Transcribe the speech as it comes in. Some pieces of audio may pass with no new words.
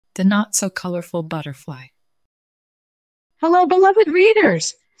The Not So Colorful Butterfly. Hello, beloved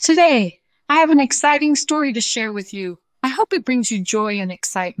readers. Today, I have an exciting story to share with you. I hope it brings you joy and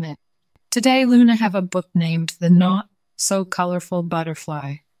excitement. Today, Luna have a book named The Not So Colourful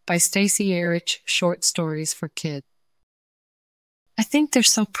Butterfly by Stacey Erich, Short Stories for Kids. I think they're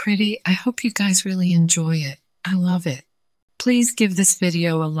so pretty. I hope you guys really enjoy it. I love it. Please give this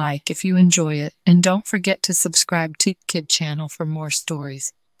video a like if you enjoy it, and don't forget to subscribe to Kid channel for more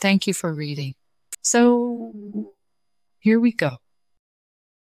stories. Thank you for reading. So, here we go.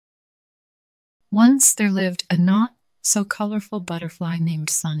 Once there lived a not so colorful butterfly named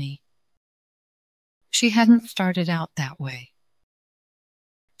Sunny. She hadn't started out that way.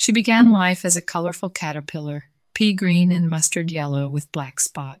 She began life as a colorful caterpillar, pea green and mustard yellow with black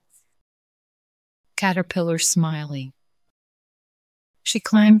spots. Caterpillar smiling. She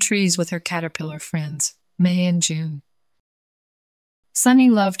climbed trees with her caterpillar friends, May and June. Sunny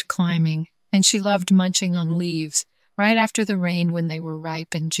loved climbing, and she loved munching on leaves right after the rain when they were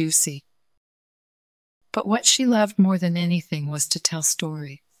ripe and juicy. But what she loved more than anything was to tell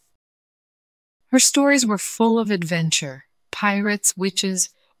stories. Her stories were full of adventure, pirates, witches,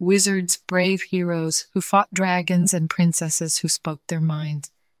 wizards, brave heroes who fought dragons, and princesses who spoke their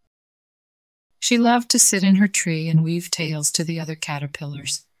minds. She loved to sit in her tree and weave tales to the other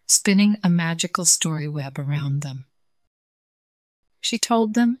caterpillars, spinning a magical story web around them. She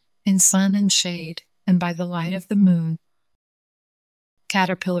told them in sun and shade and by the light of the moon.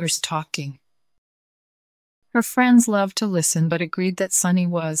 Caterpillars talking. Her friends loved to listen but agreed that Sunny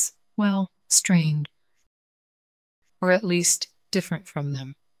was, well, strange. Or at least different from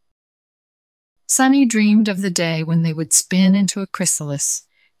them. Sunny dreamed of the day when they would spin into a chrysalis,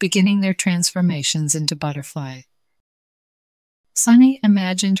 beginning their transformations into butterflies. Sunny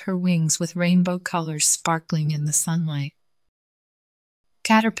imagined her wings with rainbow colors sparkling in the sunlight.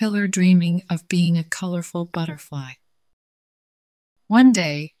 Caterpillar dreaming of being a colorful butterfly. One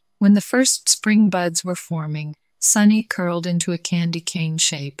day, when the first spring buds were forming, Sunny curled into a candy cane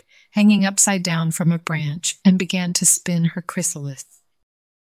shape, hanging upside down from a branch, and began to spin her chrysalis.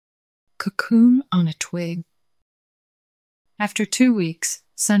 Cocoon on a twig. After 2 weeks,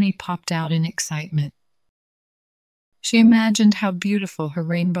 Sunny popped out in excitement. She imagined how beautiful her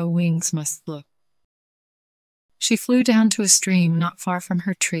rainbow wings must look. She flew down to a stream not far from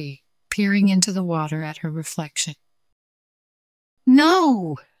her tree, peering into the water at her reflection.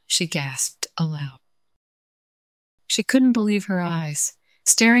 "No!" she gasped aloud. She couldn't believe her eyes.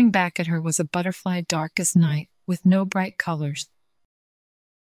 Staring back at her was a butterfly dark as night, with no bright colors.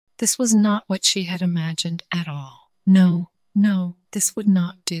 This was not what she had imagined at all. No, this would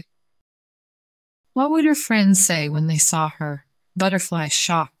not do. What would her friends say when they saw her, butterfly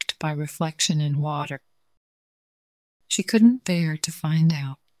shocked by reflection in water? She couldn't bear to find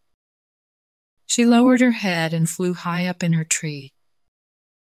out. She lowered her head and flew high up in her tree.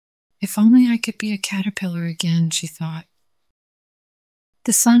 If only I could be a caterpillar again, she thought.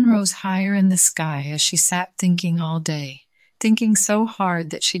 The sun rose higher in the sky as she sat thinking all day, thinking so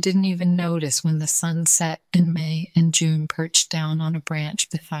hard that she didn't even notice when the sun set and May and June perched down on a branch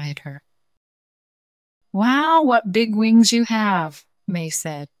beside her. "Wow, what big wings you have," May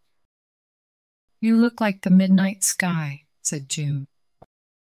said. "You look like the midnight sky," said June.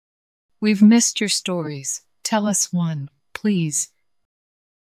 "We've missed your stories. Tell us one, please."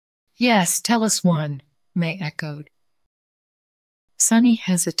 "Yes, tell us one," May echoed. Sunny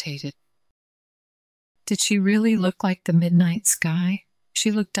hesitated. Did she really look like the midnight sky?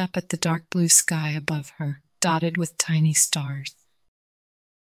 She looked up at the dark blue sky above her, dotted with tiny stars.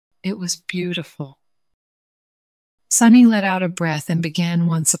 It was beautiful. Sunny let out a breath and began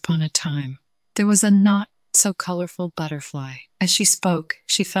once upon a time. There was a not so colorful butterfly. As she spoke,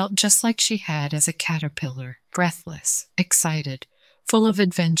 she felt just like she had as a caterpillar, breathless, excited, full of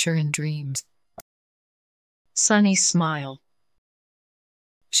adventure and dreams. Sunny smiled.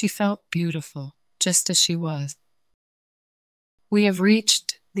 She felt beautiful, just as she was. We have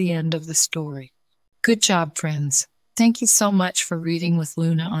reached the end of the story. Good job, friends. Thank you so much for reading with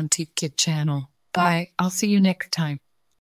Luna on Kid channel. Bye. I'll see you next time.